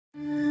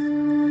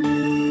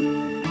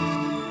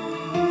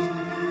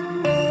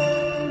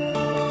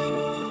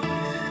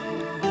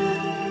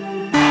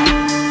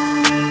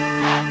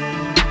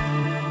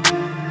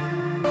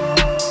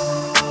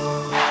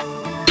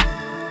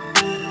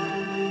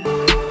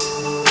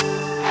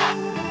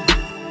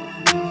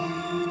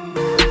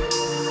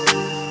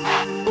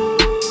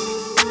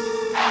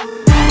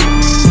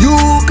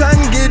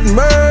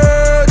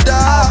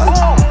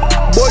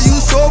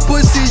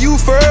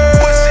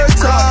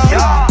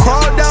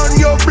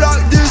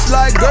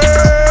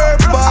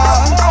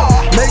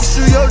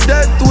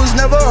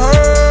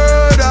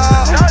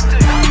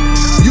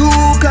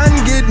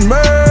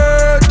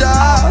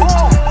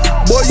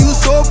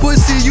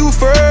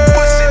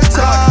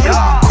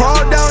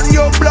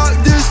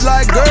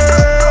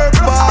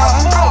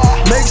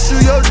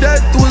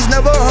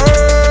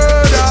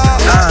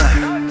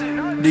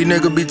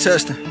nigga be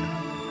testing,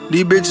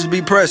 these bitches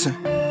be pressing,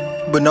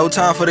 but no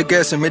time for the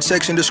guessing.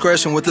 Midsection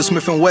discretion with the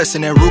Smith &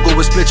 Wesson, and Ruger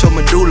will split your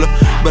medulla.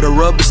 Better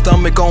rub the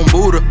stomach on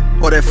Buddha,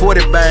 or that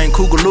 40 bang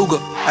Cougar Luger.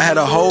 I had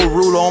a whole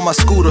ruler on my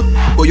scooter,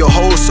 but your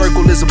whole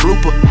circle is a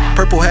blooper.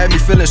 Purple had me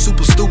feeling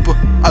super stupid.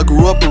 I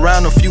grew up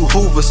around a few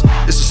Hoovers.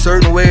 It's a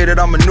certain way that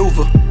I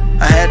maneuver.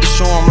 I had to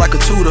show him like a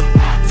tutor.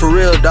 For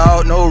real,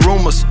 dawg, no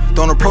rumors.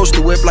 Don't approach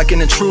the whip like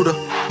an intruder.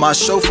 My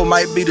chauffeur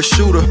might be the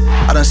shooter.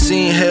 I done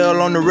seen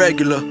hell on the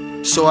regular,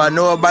 so I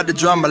know about the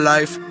drama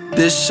life.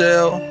 This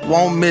shell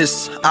won't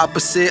miss,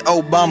 opposite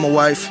Obama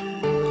wife.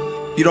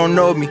 You don't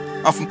know me,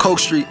 I'm from Coke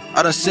Street.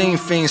 I done seen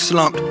fiends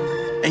slumped,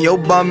 and your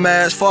bum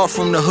ass far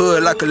from the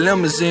hood like a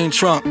limousine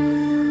trunk.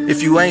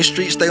 If you ain't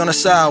street, stay on the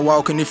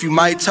sidewalk, and if you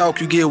might talk,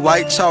 you get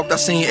white chalked. I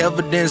seen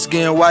evidence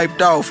getting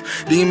wiped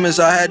off. Demons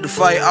I had to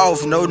fight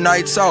off, no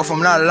nights off,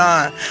 I'm not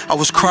lying. I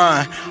was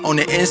crying, on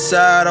the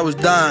inside I was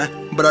dying,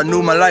 but I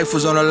knew my life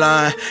was on the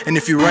line. And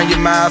if you run your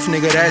mouth,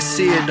 nigga, that's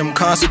it. Them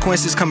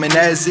consequences coming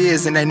as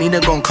is, and they neither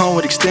gon' come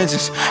with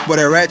extensions. But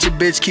that ratchet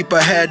bitch keep her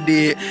hair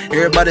dead.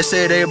 Everybody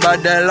say they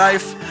about that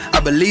life, I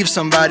believe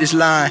somebody's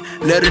lying.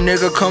 Let a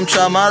nigga come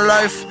try my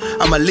life,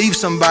 I'ma leave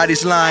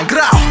somebody's line.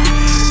 Growl!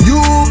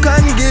 You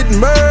can get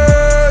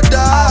murdered.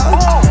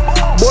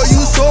 Boy,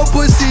 you so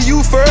pussy,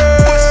 you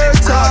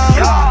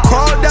fertile.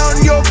 Crawl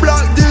down your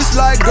block just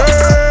like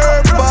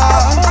Gerber.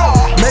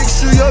 Make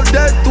sure your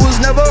death was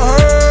never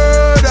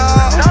heard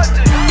of.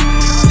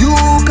 You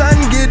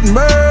can get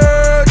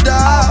murdered.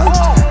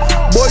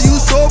 Boy, you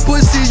so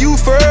pussy, you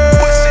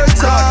fertile.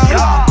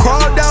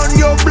 Crawl down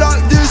your block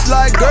just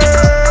like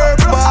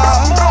Gerber.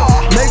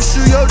 Make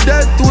sure your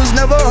death was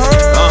never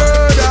heard of.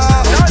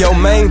 Yo,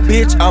 main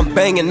bitch, I'm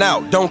banging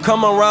out. Don't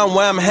come around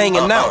where I'm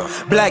hanging out.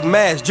 Black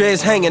mask,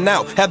 dreads hanging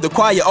out. Have the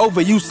choir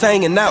over, you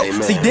singing out.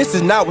 Amen. See, this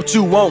is not what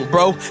you want,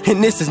 bro,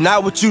 and this is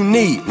not what you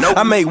need. Nope.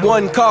 I made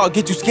one call,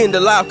 get you skinned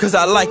alive, cause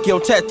I like your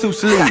tattoo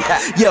sleeve.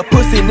 Yeah,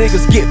 pussy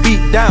niggas get beat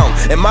down.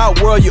 In my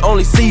world, you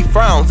only see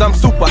frowns. I'm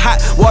super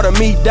hot, water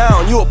me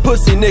down. You a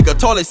pussy nigga,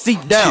 toilet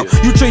seat down.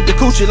 You treat the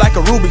coochie like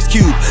a Rubik's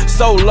Cube.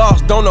 So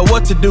lost, don't know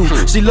what to do.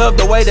 She love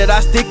the way that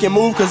I stick and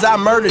move, cause I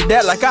murdered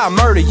that like I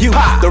murder you.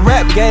 The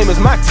rap game is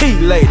my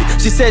lady.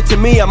 She said to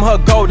me I'm her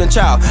golden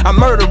child. I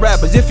murder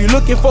rappers. If you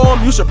looking for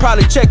them, you should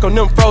probably check on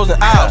them frozen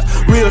aisles.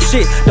 Real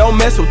shit, don't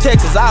mess with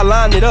Texas. I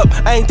line it up,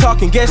 I ain't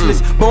talking guest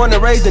list. Born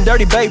and raised in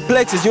dirty Bay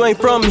Plexus. You ain't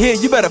from here,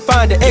 you better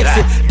find the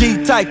exit.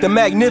 D.Tight, the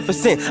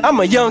magnificent. I'm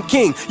a young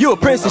king, you a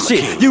prince and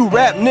shit. You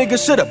rap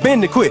niggas should've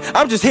been to quit.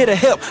 I'm just here to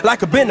help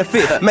like a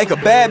benefit. Make a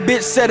bad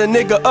bitch set a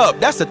nigga up.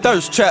 That's a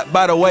thirst trap,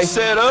 by the way.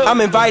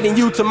 I'm inviting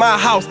you to my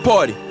house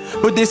party,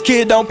 but this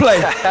kid don't play.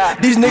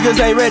 These niggas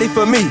ain't ready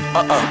for me.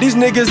 These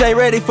niggas ain't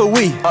ready for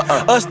we.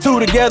 Us two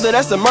together,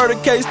 that's a murder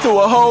case to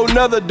a whole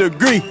nother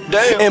degree.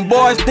 Damn. And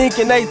boys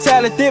thinking they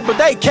talented, but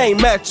they can't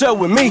match up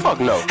with me. Fuck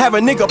no. Have a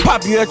nigga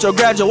pop you at your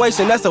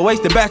graduation, that's a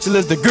wasted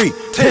bachelor's degree.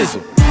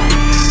 Tizzle.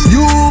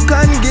 You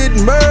can get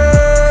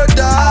murdered.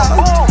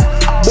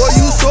 Boy,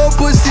 you so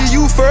pussy,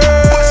 you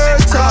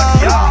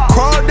fertile.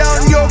 Crawl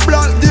down your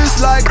block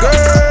just like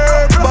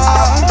Gerber.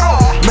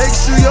 Make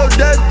sure your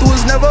death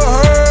was never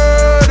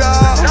heard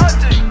of.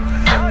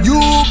 You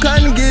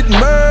can get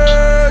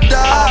murdered.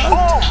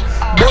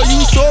 Boy,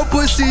 you so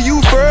pussy,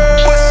 you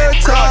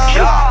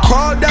fertile.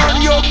 Crawl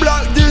down your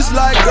block just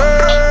like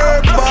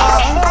Gerber.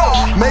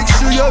 Make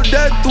sure your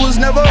death was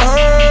never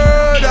heard